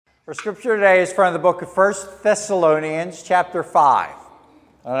Our scripture today is from the book of 1 Thessalonians, chapter 5.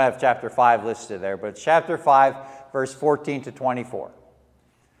 I don't have chapter 5 listed there, but it's chapter 5, verse 14 to 24.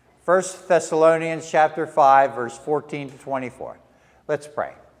 1 Thessalonians, chapter 5, verse 14 to 24. Let's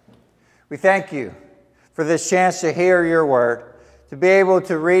pray. We thank you for this chance to hear your word, to be able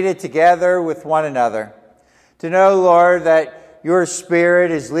to read it together with one another, to know, Lord, that your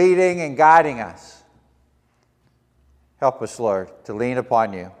Spirit is leading and guiding us. Help us, Lord, to lean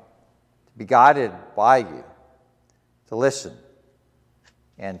upon you, to be guided by you, to listen,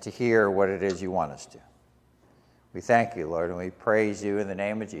 and to hear what it is you want us to. We thank you, Lord, and we praise you in the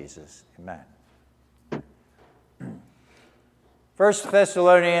name of Jesus. Amen. 1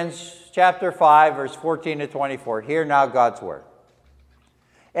 Thessalonians chapter 5, verse 14 to 24. Hear now God's word.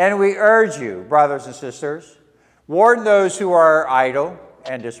 And we urge you, brothers and sisters, warn those who are idle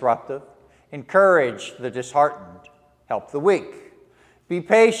and disruptive, encourage the disheartened, help the weak. Be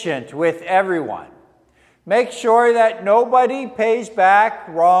patient with everyone. Make sure that nobody pays back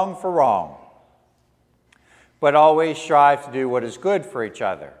wrong for wrong, but always strive to do what is good for each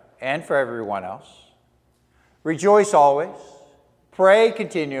other and for everyone else. Rejoice always. Pray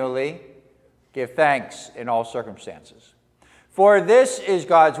continually. Give thanks in all circumstances. For this is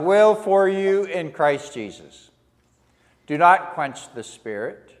God's will for you in Christ Jesus. Do not quench the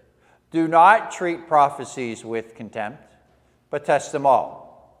Spirit. Do not treat prophecies with contempt, but test them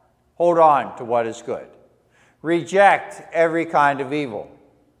all. Hold on to what is good. Reject every kind of evil.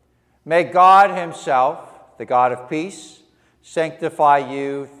 May God himself, the God of peace, sanctify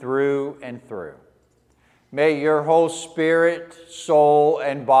you through and through. May your whole spirit, soul,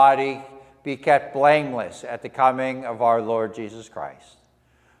 and body be kept blameless at the coming of our Lord Jesus Christ.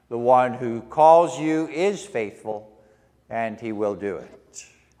 The one who calls you is faithful, and he will do it.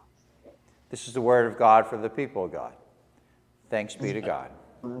 This is the word of God for the people of God. Thanks be to God.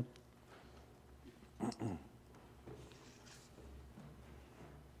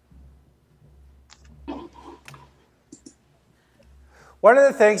 One of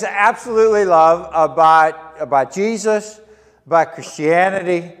the things I absolutely love about Jesus, about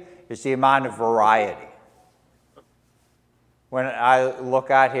Christianity, is the amount of variety. When I look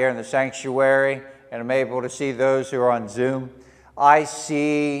out here in the sanctuary and I'm able to see those who are on Zoom, I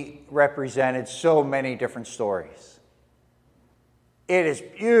see represented so many different stories. It is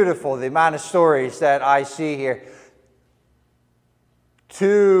beautiful, the amount of stories that I see here.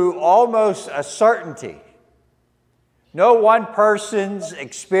 To almost a certainty, no one person's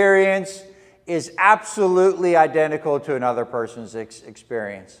experience is absolutely identical to another person's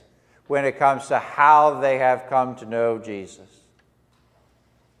experience when it comes to how they have come to know Jesus.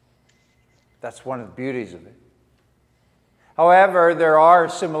 That's one of the beauties of it. However, there are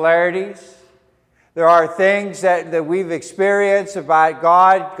similarities. There are things that we've experienced about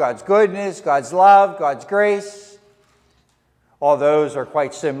God, God's goodness, God's love, God's grace. All those are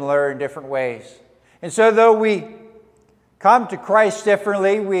quite similar in different ways. And so though we come to Christ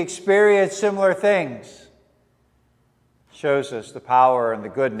differently, we experience similar things. Shows us the power and the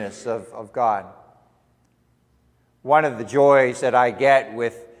goodness of God. One of the joys that I get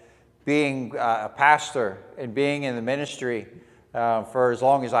with being a pastor and being in the ministry for as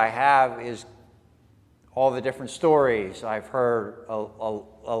long as I have is all the different stories I've heard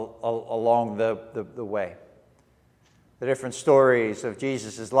along the way. The different stories of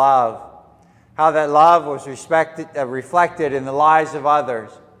Jesus' love, how that love was reflected in the lives of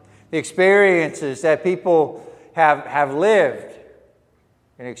others, the experiences that people have lived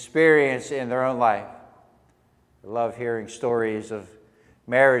and experienced in their own life. I love hearing stories of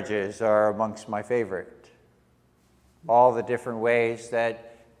marriages are amongst my favorite. All the different ways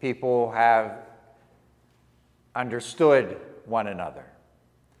that people have understood one another.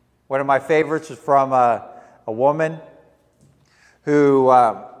 One of my favorites is from a woman who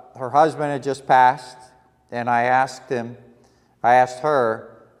her husband had just passed, and I asked her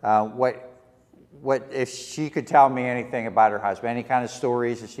what if she could tell me anything about her husband, any kind of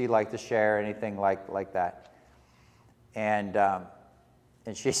stories that she'd like to share, anything like that. And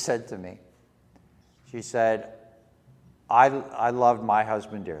she said to me, she said, I loved my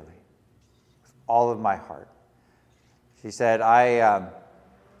husband dearly, with all of my heart. She said,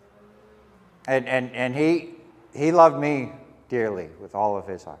 and he loved me dearly with all of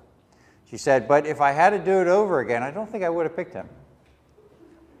his heart. She said, but if I had to do it over again, I don't think I would have picked him.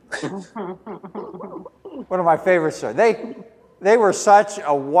 One of my favorite stories. They were such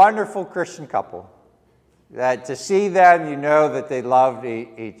a wonderful Christian couple that to see them, you know that they loved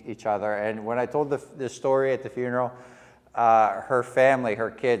each other. And when I told this story at the funeral, her family, her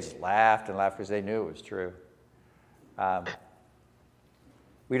kids laughed and laughed because they knew it was true.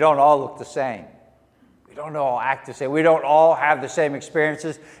 We don't all look the same. We don't all act the same. We don't all have the same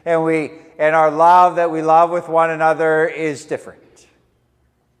experiences. And our love that we love with one another is different.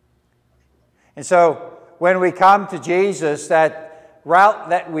 And so when we come to Jesus, that route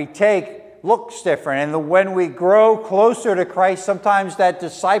that we take looks different. And when we grow closer to Christ, sometimes that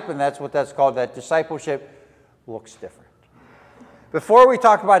disciple, that's what that's called, that discipleship looks different. Before we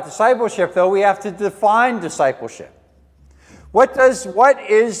talk about discipleship, though, we have to define discipleship. What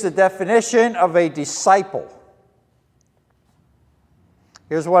is the definition of a disciple?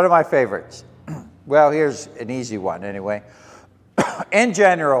 Here's one of my favorites. Well, here's an easy one anyway. In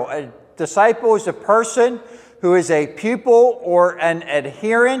general, a disciple is a person who is a pupil or an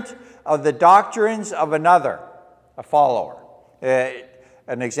adherent of the doctrines of another, a follower.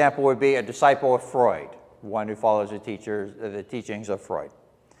 An example would be a disciple of Freud, one who follows the teachings of Freud.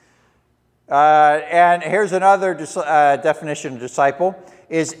 And here's another definition of disciple,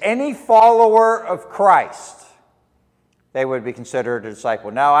 is any follower of Christ. They would be considered a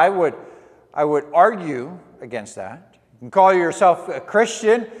disciple. Now, I would argue against that. You can call yourself a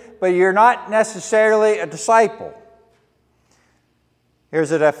Christian, but you're not necessarily a disciple.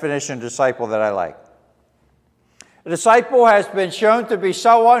 Here's a definition of disciple that I like. A disciple has been shown to be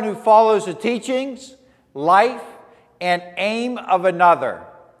someone who follows the teachings, life, and aim of another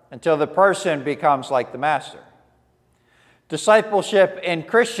until the person becomes like the master. Discipleship in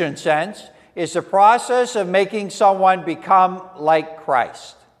Christian sense is the process of making someone become like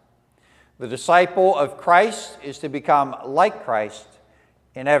Christ. The disciple of Christ is to become like Christ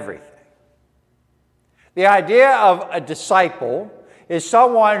in everything. The idea of a disciple is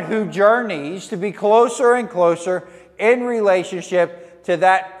someone who journeys to be closer and closer in relationship to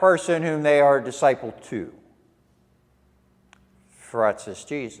that person whom they are discipled to. For us, it's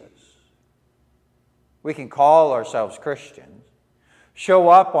Jesus. We can call ourselves Christians, show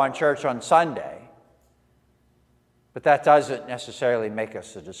up on church on Sunday, but that doesn't necessarily make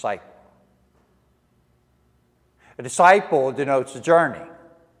us a disciple. A disciple denotes a journey,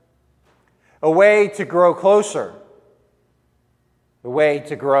 a way to grow closer, the way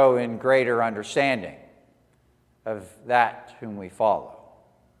to grow in greater understanding of that whom we follow.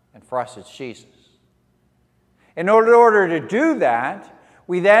 And for us, it's Jesus. In order to do that,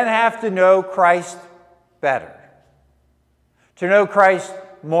 we then have to know Christ better, to know Christ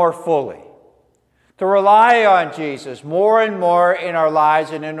more fully, to rely on Jesus more and more in our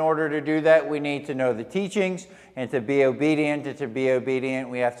lives. And in order to do that, we need to know the teachings and to be obedient. And to be obedient,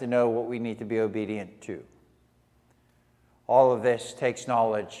 we have to know what we need to be obedient to. All of this takes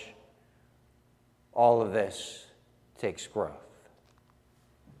knowledge. All of this takes growth.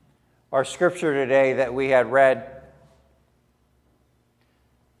 Our scripture today that we had read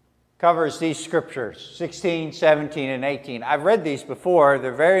covers these scriptures, 16, 17, and 18. I've read these before.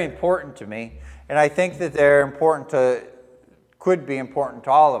 They're very important to me, and I think that could be important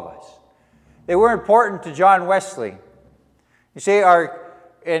to all of us. They were important to John Wesley. You see,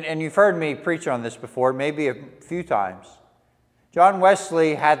 and you've heard me preach on this before, maybe a few times. John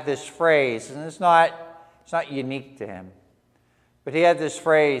Wesley had this phrase, and it's not unique to him, but he had this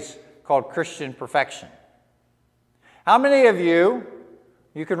phrase called Christian perfection. How many of you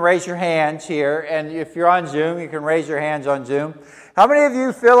can raise your hands here, and if you're on Zoom, you can raise your hands on Zoom. How many of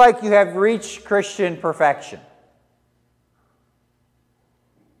you feel like you have reached Christian perfection?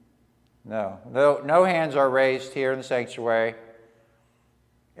 No hands are raised here in the sanctuary.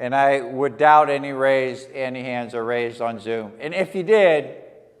 And I would doubt any hands are raised on Zoom. And if you did,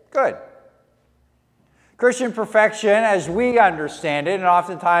 good. Christian perfection, as we understand it, and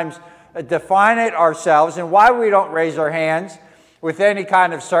oftentimes define it ourselves, and why we don't raise our hands with any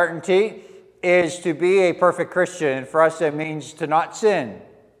kind of certainty, is to be a perfect Christian. And for us, that means to not sin.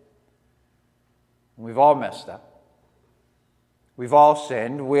 We've all messed up. We've all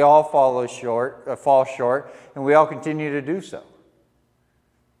sinned. We all fall short, and we all continue to do so.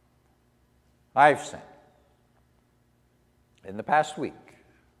 I've sinned in the past week.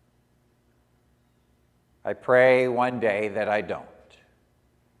 I pray one day that I don't.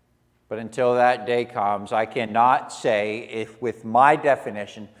 But until that day comes, I cannot say, with my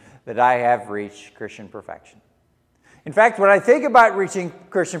definition, that I have reached Christian perfection. In fact, when I think about reaching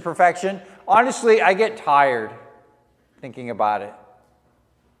Christian perfection, honestly, I get tired thinking about it.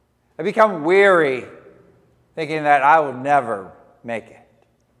 I become weary thinking that I will never make it.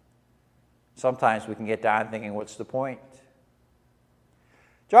 Sometimes we can get down thinking, what's the point?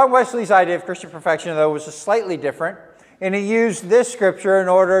 John Wesley's idea of Christian perfection, though, was slightly different, and he used this scripture in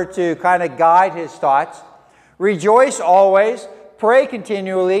order to kind of guide his thoughts. Rejoice always, pray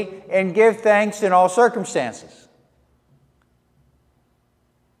continually, and give thanks in all circumstances.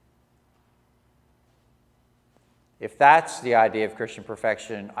 If that's the idea of Christian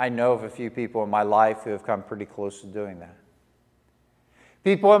perfection, I know of a few people in my life who have come pretty close to doing that.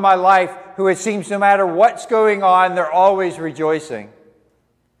 People in my life who it seems no matter what's going on, they're always rejoicing.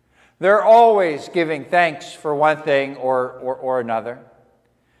 They're always giving thanks for one thing or another.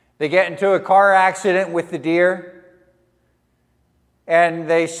 They get into a car accident with the deer, and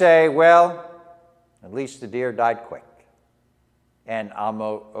they say, well, at least the deer died quick, and I'm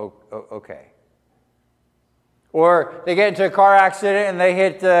okay. Or they get into a car accident and they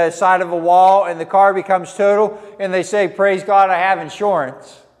hit the side of a wall and the car becomes total, and they say, praise God, I have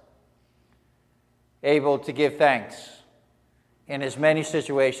insurance. Able to give thanks in as many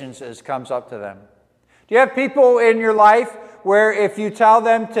situations as comes up to them. Do you have people in your life where if you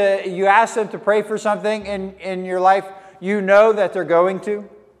you ask them to pray for something in your life, you know that they're going to?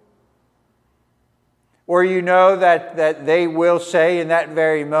 Or you know that they will say in that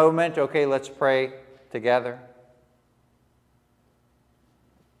very moment, okay, let's pray together.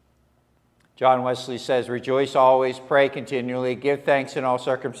 John Wesley says, rejoice always, pray continually, give thanks in all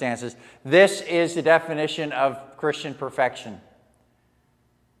circumstances. This is the definition of Christian perfection.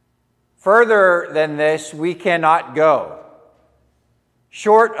 Further than this, we cannot go.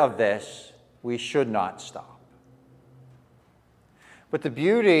 Short of this, we should not stop. But the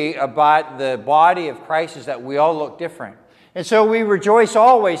beauty about the body of Christ is that we all look different. And so we rejoice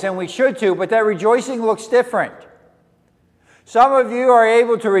always, and we should too, but that rejoicing looks different. Some of you are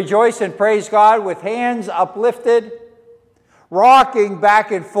able to rejoice and praise God with hands uplifted, rocking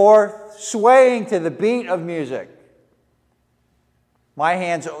back and forth, swaying to the beat of music. My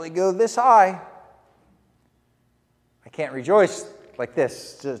hands only go this high. I can't rejoice like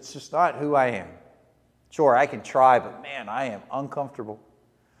this. It's just not who I am. Sure, I can try, but man, I am uncomfortable.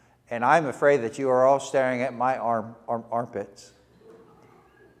 And I'm afraid that you are all staring at my armpits.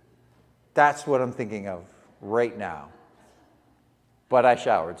 That's what I'm thinking of right now. But I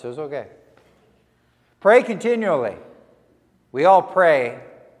showered, so it's okay. Pray continually. We all pray,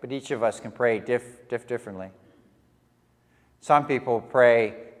 but each of us can pray differently. Some people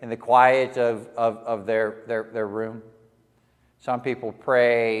pray in the quiet of their room. Some people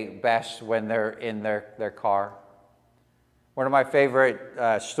pray best when they're in their car. One of my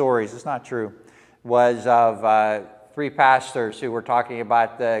favorite stories, it's not true, was of three pastors who were talking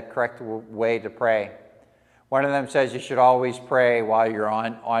about the correct way to pray. One of them says you should always pray while you're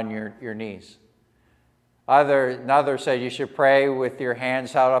on your knees. Another said you should pray with your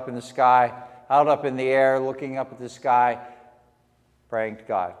hands held up in the sky, held up in the air, looking up at the sky, praying to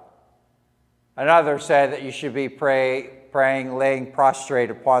God. Another said that you should be praying, laying prostrate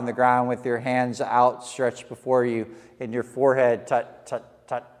upon the ground with your hands outstretched before you and your forehead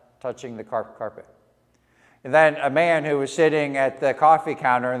touching the carpet. And then a man who was sitting at the coffee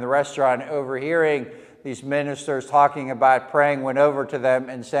counter in the restaurant overhearing these ministers talking about praying went over to them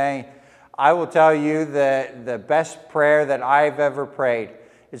and saying, I will tell you that the best prayer that I've ever prayed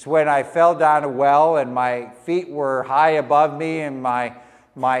is when I fell down a well and my feet were high above me and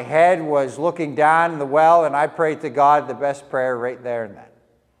my head was looking down in the well, and I prayed to God the best prayer right there and then.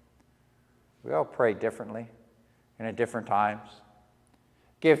 We all pray differently and at different times.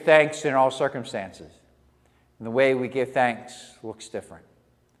 Give thanks in all circumstances. And the way we give thanks looks different.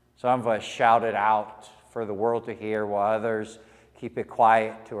 Some of us shout it out for the world to hear, while others keep it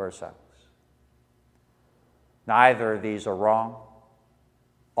quiet to ourselves. Neither of these are wrong.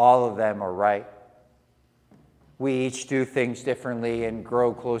 All of them are right. We each do things differently and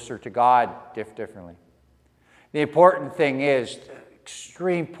grow closer to God differently. The important thing is, the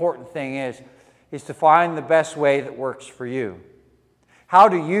extreme important thing is to find the best way that works for you. How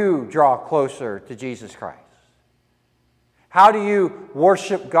do you draw closer to Jesus Christ? How do you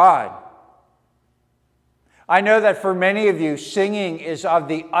worship God? I know that for many of you, singing is of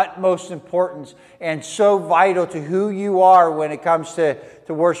the utmost importance and so vital to who you are when it comes to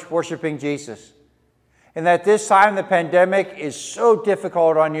worshiping Jesus. And that this time the pandemic is so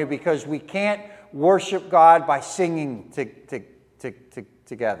difficult on you because we can't worship God by singing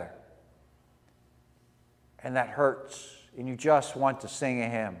together. And that hurts, and you just want to sing a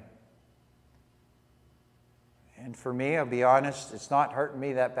hymn. And for me, I'll be honest, it's not hurting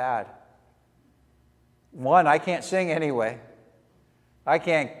me that bad. One, I can't sing anyway. I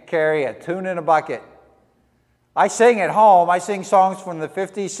can't carry a tune in a bucket. I sing at home. I sing songs from the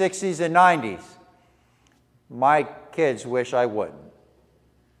 50s, 60s, and 90s. My kids wish I wouldn't.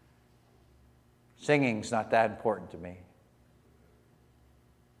 Singing's not that important to me.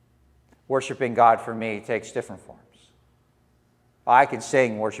 Worshiping God for me takes different forms. I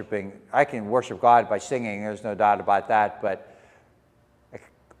can worship God by singing, there's no doubt about that, but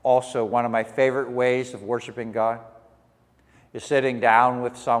Also, one of my favorite ways of worshiping God is sitting down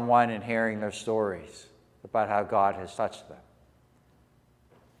with someone and hearing their stories about how God has touched them.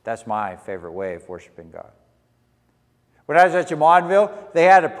 That's my favorite way of worshiping God. When I was at Jamonville, they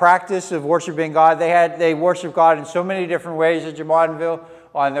had a practice of worshiping God. They worship God in so many different ways at Jamonville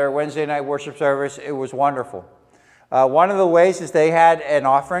on their Wednesday night worship service. It was wonderful. One of the ways is they had an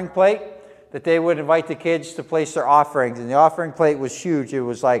offering plate that they would invite the kids to place their offerings. And the offering plate was huge. It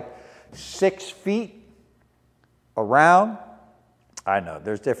was like 6 feet around. I know,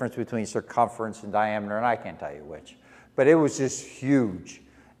 there's difference between circumference and diameter, and I can't tell you which. But it was just huge.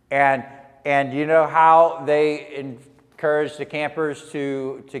 And you know how they encouraged the campers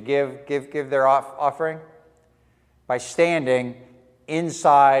to give their offering? By standing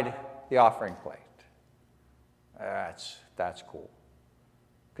inside the offering plate. That's cool.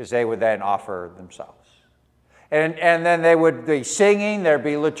 Because they would then offer themselves. And then they would be singing, there'd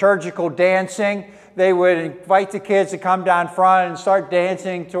be liturgical dancing. They would invite the kids to come down front and start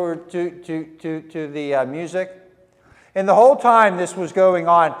dancing to the music. And the whole time this was going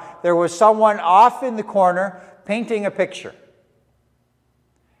on, there was someone off in the corner painting a picture.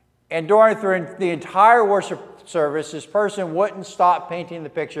 And during the entire worship service, this person wouldn't stop painting the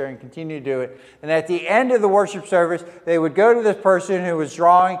picture and continue to do it. And at the end of the worship service, they would go to this person who was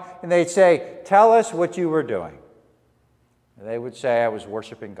drawing and they'd say, "Tell us what you were doing." And they would say, "I was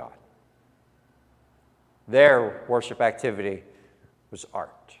worshiping God." Their worship activity was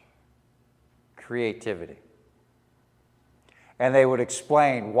art, creativity. And they would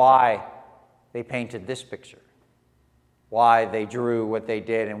explain why they painted this picture, why they drew what they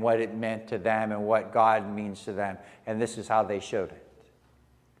did and what it meant to them and what God means to them. And this is how they showed it.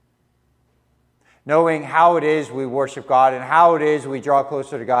 Knowing how it is we worship God and how it is we draw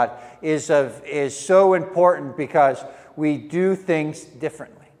closer to God is so important because we do things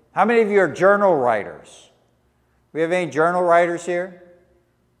differently. How many of you are journal writers? We have any journal writers here?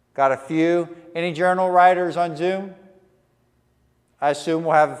 Got a few. Any journal writers on Zoom? I assume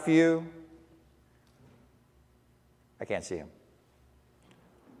we'll have a few. I can't see them.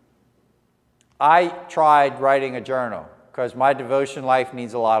 I tried writing a journal because my devotion life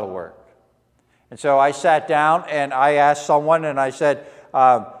needs a lot of work. And so I sat down and I asked someone and I said,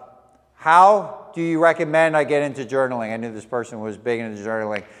 how do you recommend I get into journaling? I knew this person was big into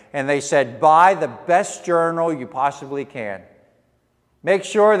journaling. And they said, buy the best journal you possibly can. Make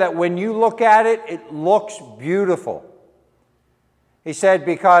sure that when you look at it, it looks beautiful. He said,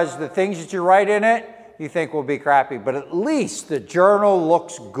 because the things that you write in it, you think will be crappy, but at least the journal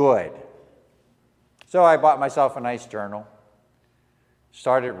looks good. So I bought myself a nice journal,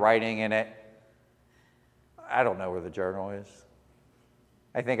 started writing in it. I don't know where the journal is.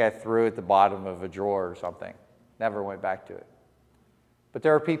 I think I threw it at the bottom of a drawer or something. Never went back to it. But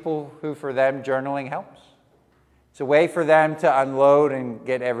there are people who, for them, journaling helps. It's a way for them to unload and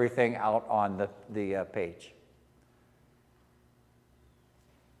get everything out on the page.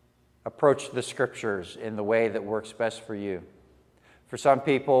 Approach the scriptures in the way that works best for you. For some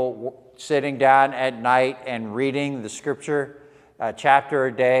people, sitting down at night and reading the scripture chapter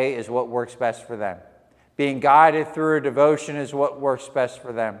a day is what works best for them. Being guided through a devotion is what works best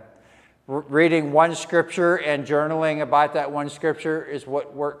for them. Reading one scripture and journaling about that one scripture is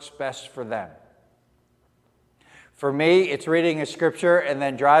what works best for them. For me, it's reading a scripture and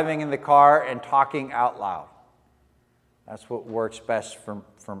then driving in the car and talking out loud. That's what works best for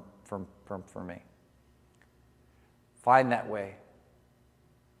me. Find that way.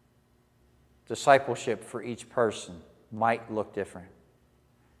 Discipleship for each person might look different.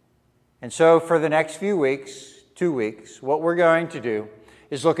 And so for the next few weeks, 2 weeks, what we're going to do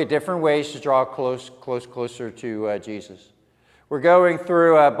is look at different ways to draw closer to Jesus. We're going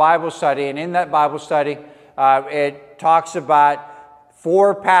through a Bible study, and in that Bible study, it talks about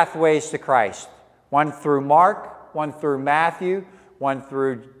 4 pathways to Christ. One through Mark, one through Matthew, one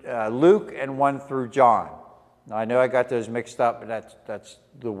through Luke, and one through John. Now, I know I got those mixed up, but that's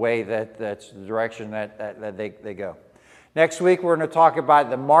the way that's the direction that they go. Next week, we're going to talk about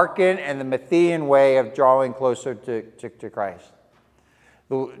the Markan and the Matthean way of drawing closer to Christ.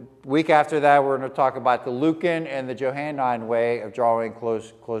 The week after that, we're going to talk about the Lucan and the Johannine way of drawing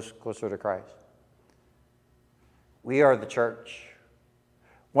closer to Christ. We are the church.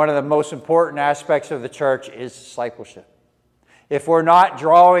 One of the most important aspects of the church is discipleship. If we're not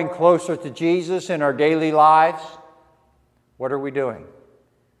drawing closer to Jesus in our daily lives, what are we doing?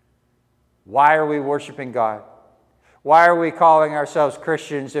 Why are we worshiping God? Why are we calling ourselves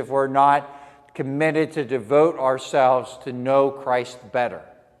Christians if we're not committed to devote ourselves to know Christ better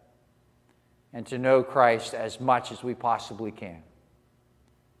and to know Christ as much as we possibly can?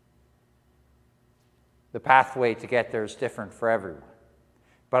 The pathway to get there is different for everyone.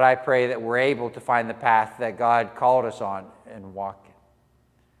 But I pray that we're able to find the path that God called us on and walk it.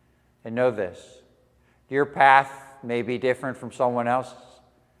 And know this, your path may be different from someone else's,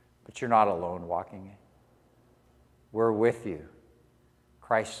 but you're not alone walking it. We're with you.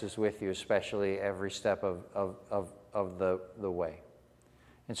 Christ is with you, especially every step of the way.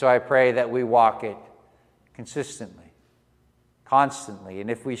 And so I pray that we walk it consistently, constantly. And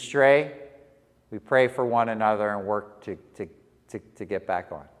if we stray, we pray for one another and work to get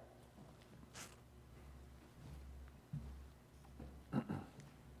back on.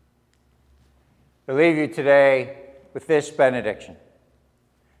 I leave you today with this benediction.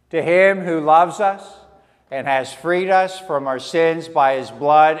 To him who loves us and has freed us from our sins by his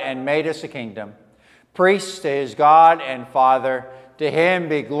blood and made us a kingdom, priest to his God and Father, to him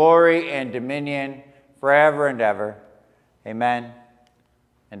be glory and dominion forever and ever. Amen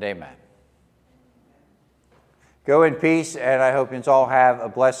and amen. Go in peace, and I hope you all have a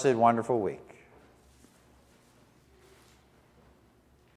blessed, wonderful week.